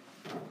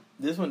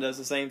 this one does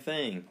the same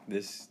thing.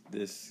 This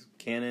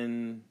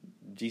Canon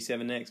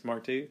G7X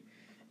Mark II,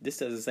 this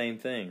does the same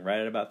thing. Right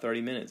at about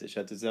 30 minutes, it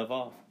shuts itself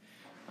off.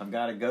 I've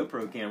got a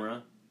GoPro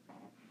camera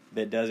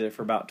that does it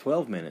for about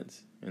 12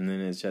 minutes, and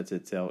then it shuts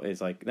itself.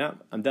 It's like, no,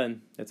 I'm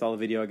done. That's all the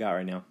video I got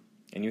right now.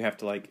 and you have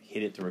to like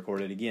hit it to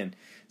record it again.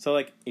 So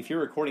like if you're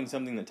recording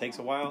something that takes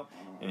a while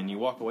and you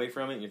walk away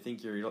from it and you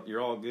think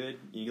you're all good,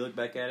 you look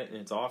back at it and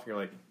it's off. You're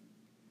like,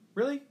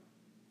 really?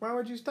 Why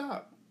would you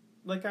stop?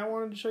 Like I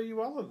wanted to show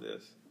you all of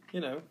this.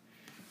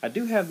 I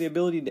do have the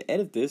ability to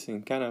edit this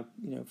and kind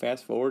of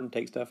fast forward and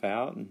take stuff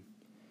out,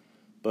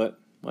 but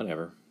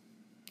whatever.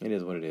 It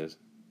is what it is.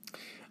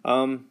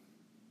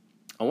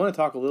 I want to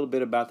talk a little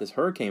bit about this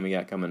hurricane we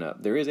got coming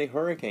up. There is a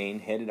hurricane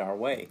headed our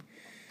way.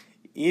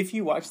 If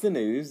you watch the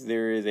news,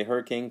 there is a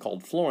hurricane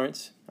called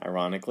Florence,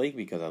 ironically,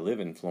 because I live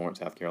in Florence,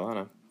 South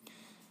Carolina.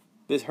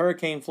 This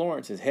Hurricane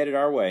Florence is headed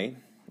our way,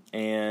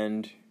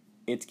 and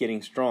it's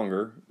getting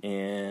stronger,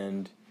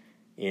 and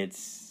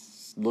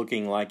it's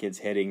looking like it's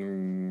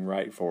heading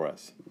right for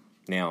us.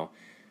 Now,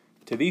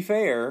 to be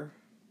fair,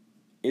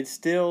 it's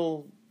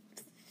still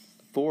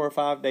 4 or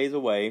 5 days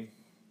away.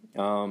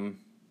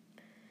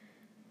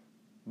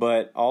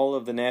 But all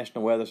of the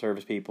National Weather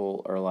Service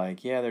people are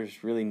like, yeah,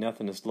 there's really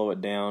nothing to slow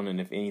it down,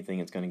 and if anything,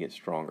 it's going to get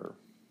stronger.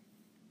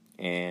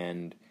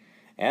 And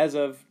as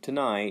of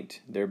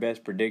tonight, their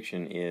best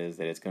prediction is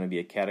that it's going to be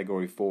a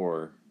Category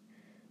 4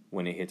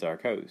 when it hits our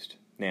coast.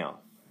 Now,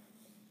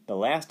 the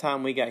last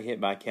time we got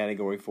hit by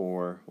Category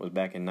 4 was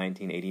back in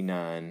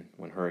 1989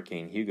 when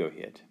Hurricane Hugo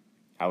hit.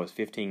 I was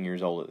 15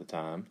 years old at the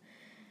time,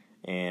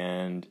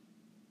 and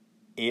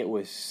it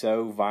was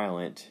so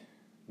violent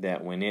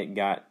that when it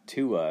got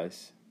to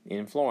us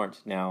in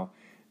Florence, now,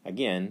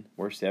 again,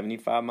 we're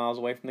 75 miles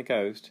away from the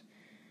coast.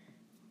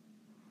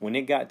 When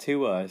it got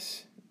to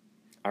us,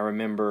 I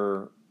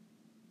remember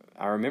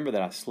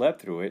that I slept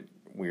through it,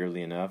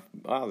 weirdly enough.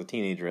 Well, I was a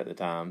teenager at the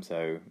time,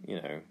 so,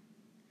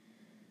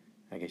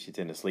 I guess you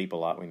tend to sleep a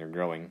lot when you're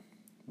growing.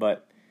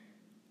 But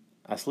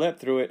I slept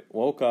through it,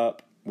 woke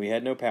up, we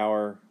had no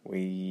power.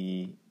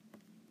 We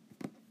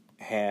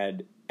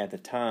had, at the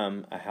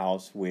time, a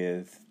house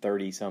with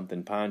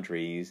 30-something pine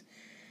trees,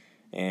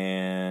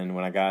 and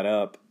when I got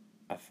up,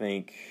 I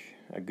think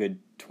a good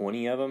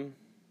 20 of them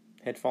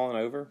had fallen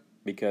over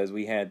because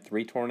we had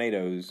 3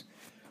 tornadoes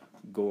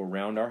go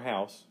around our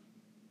house,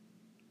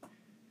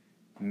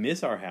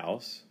 miss our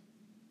house,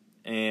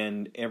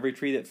 and every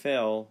tree that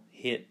fell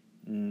hit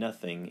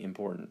nothing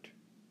important.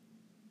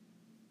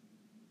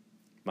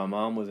 My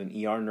mom was an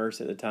ER nurse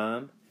at the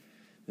time.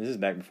 This is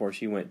back before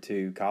she went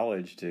to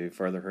college to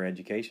further her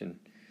education.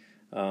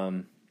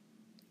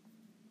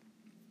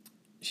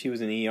 She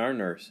was an ER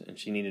nurse, and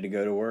she needed to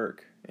go to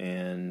work,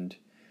 and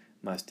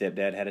my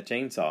stepdad had a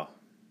chainsaw,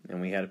 and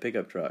we had a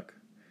pickup truck.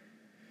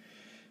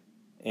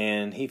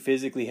 And he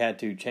physically had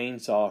to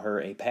chainsaw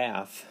her a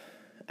path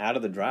out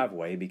of the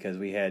driveway because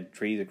we had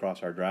trees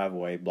across our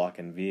driveway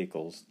blocking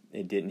vehicles.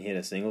 It didn't hit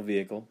a single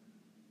vehicle,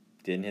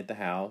 didn't hit the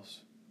house.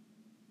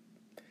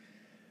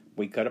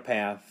 We cut a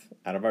path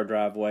out of our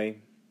driveway,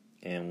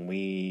 and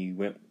we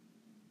went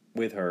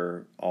with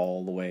her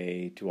all the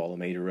way to all the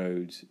major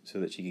roads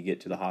so that she could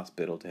get to the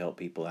hospital to help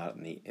people out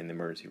in the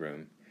emergency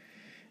room.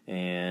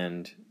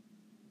 And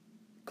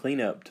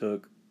cleanup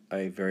took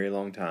a very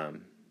long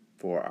time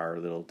for our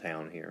little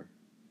town here.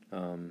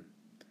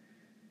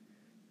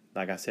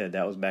 Like I said,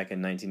 that was back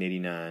in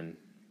 1989,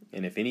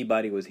 and if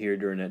anybody was here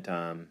during that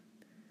time,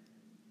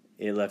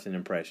 it left an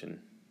impression.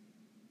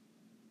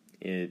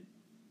 It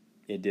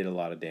did a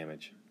lot of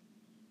damage.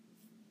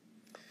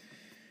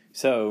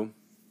 So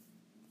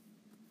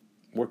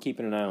we're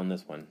keeping an eye on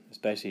this one,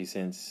 especially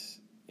since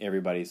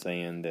everybody's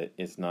saying that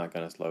it's not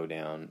going to slow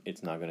down,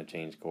 it's not going to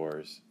change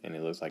course, and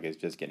it looks like it's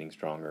just getting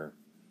stronger.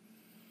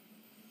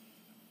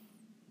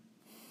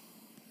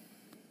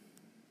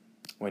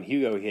 When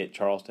Hugo hit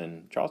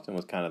Charleston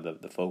was kind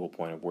of the focal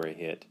point of where it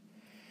hit.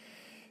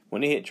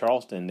 When it hit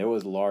Charleston, there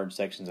was large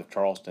sections of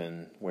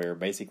Charleston where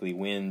basically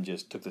wind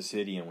just took the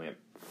city and went.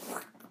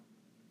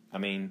 I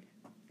mean,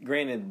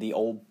 granted, the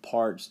old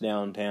parts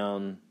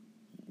downtown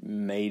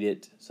made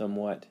it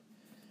somewhat.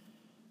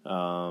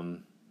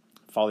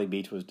 Folly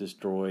Beach was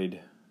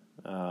destroyed.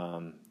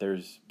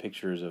 There's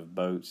pictures of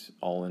boats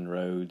all in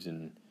roads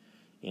and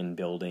in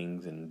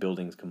buildings, and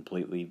buildings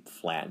completely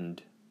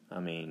flattened.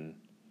 I mean,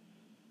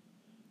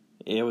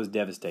 it was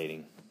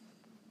devastating.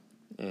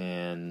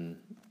 And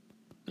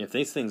if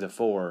these things are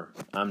 4,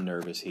 I'm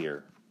nervous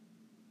here.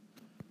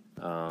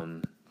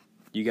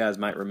 You guys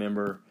might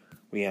remember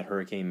we had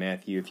Hurricane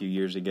Matthew a few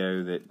years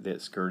ago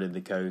that skirted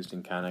the coast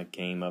and kind of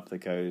came up the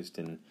coast,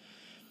 and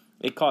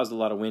it caused a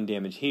lot of wind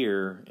damage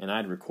here. And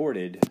I'd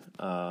recorded.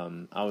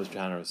 I was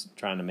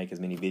trying to make as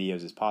many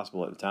videos as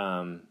possible at the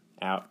time,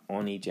 out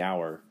on each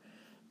hour,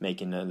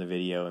 making the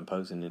video and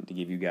posting it to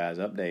give you guys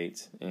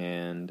updates.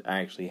 And I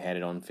actually had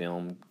it on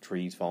film,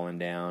 trees falling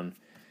down.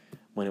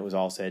 When it was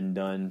all said and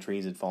done,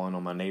 trees had fallen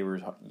on my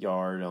neighbor's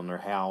yard, on their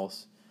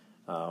house.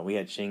 We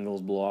had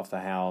shingles blow off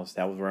the house.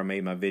 That was where I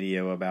made my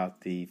video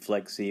about the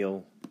Flex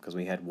Seal, because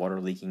we had water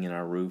leaking in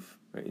our roof,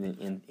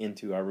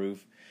 into our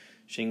roof.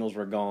 Shingles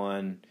were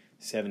gone,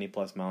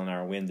 70-plus mile an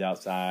hour winds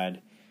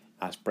outside.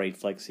 I sprayed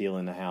Flex Seal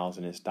in the house,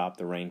 and it stopped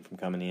the rain from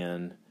coming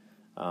in.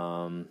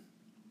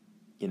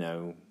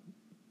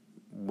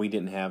 We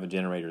didn't have a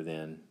generator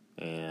then,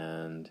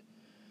 and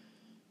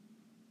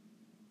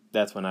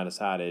that's when I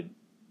decided,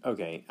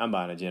 okay, I'm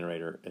buying a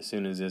generator. As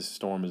soon as this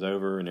storm is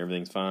over and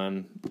everything's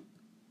fine,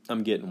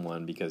 I'm getting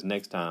one because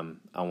next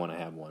time I want to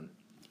have one.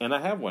 And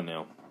I have one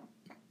now.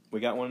 We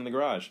got one in the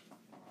garage.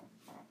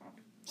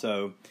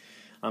 So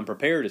I'm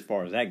prepared as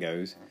far as that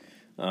goes.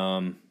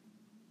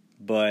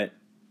 But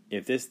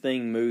if this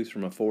thing moves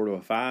from a 4 to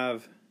a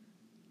 5,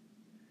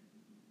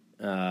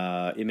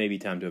 it may be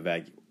time to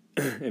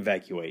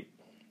evacuate.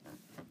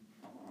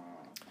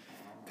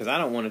 Because I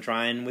don't want to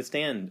try and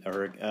withstand a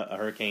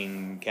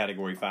hurricane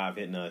category 5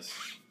 hitting us.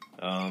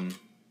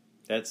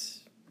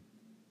 That's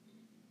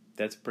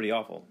pretty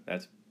awful.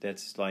 That's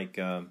like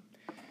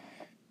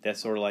that's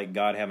sort of like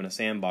God having a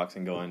sandbox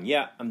and going,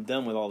 yeah, I'm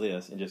done with all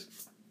this, and just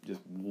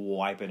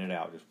wiping it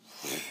out. Just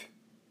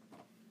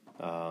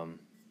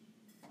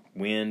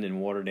wind and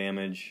water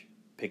damage,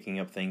 picking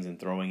up things and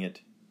throwing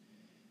it,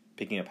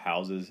 picking up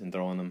houses and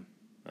throwing them.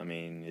 I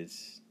mean,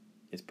 it's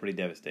pretty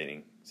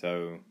devastating.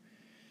 So,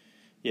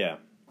 yeah,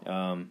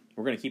 we're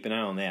going to keep an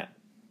eye on that.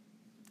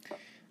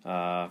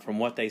 From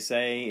what they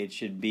say, it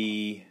should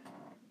be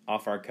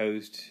off our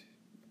coast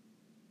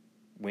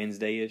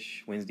Wednesday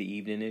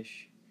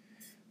evening-ish,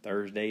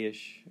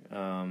 Thursday-ish.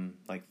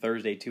 Like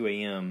Thursday, 2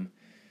 a.m.,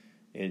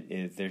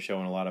 they're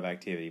showing a lot of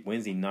activity.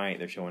 Wednesday night,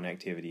 they're showing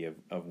activity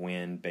of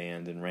wind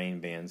bands and rain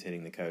bands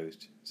hitting the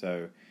coast.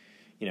 So,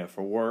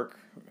 for work,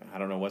 I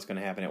don't know what's going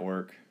to happen at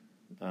work.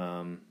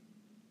 I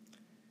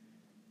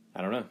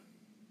don't know.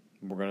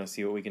 We're going to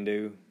see what we can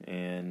do,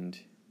 and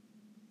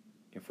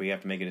if we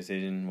have to make a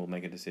decision, we'll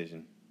make a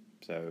decision.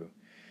 So,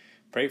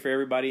 pray for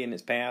everybody in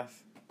its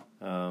path.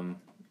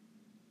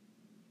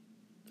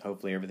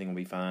 Hopefully everything will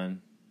be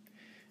fine.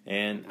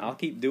 And I'll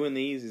keep doing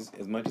these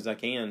as much as I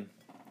can.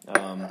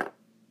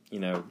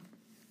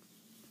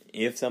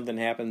 If something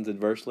happens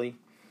adversely,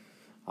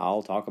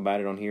 I'll talk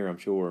about it on here, I'm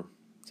sure.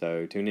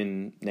 So tune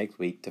in next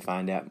week to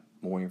find out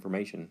more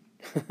information.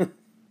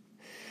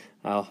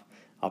 I'll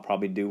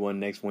probably do one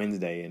next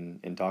Wednesday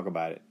and talk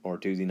about it, or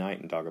Tuesday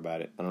night and talk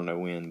about it. I don't know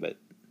when, but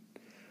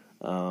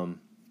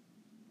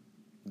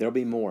there'll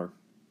be more.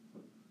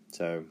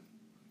 So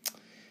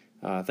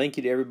thank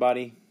you to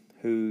everybody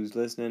who's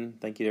listening.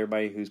 Thank you to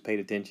everybody who's paid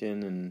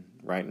attention and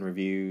writing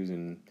reviews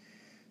and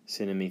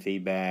sending me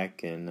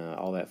feedback and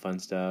all that fun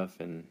stuff.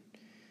 And,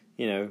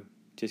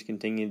 just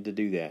continue to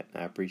do that.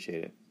 I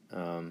appreciate it.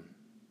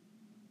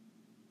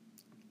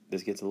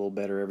 This gets a little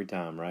better every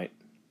time, right?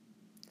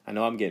 I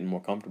know I'm getting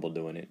more comfortable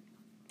doing it.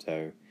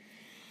 So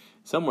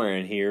somewhere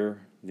in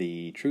here,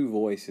 the true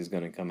voice is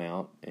going to come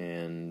out,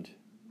 and,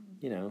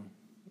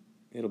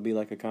 it'll be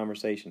like a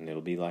conversation.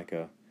 It'll be like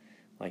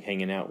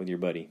hanging out with your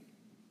buddy.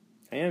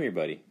 I am your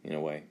buddy, in a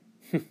way.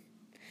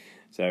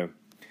 So,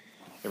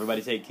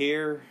 everybody take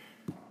care.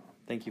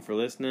 Thank you for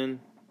listening.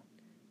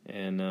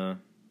 And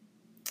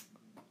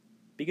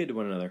be good to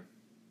one another.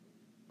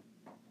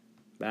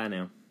 Bye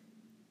now.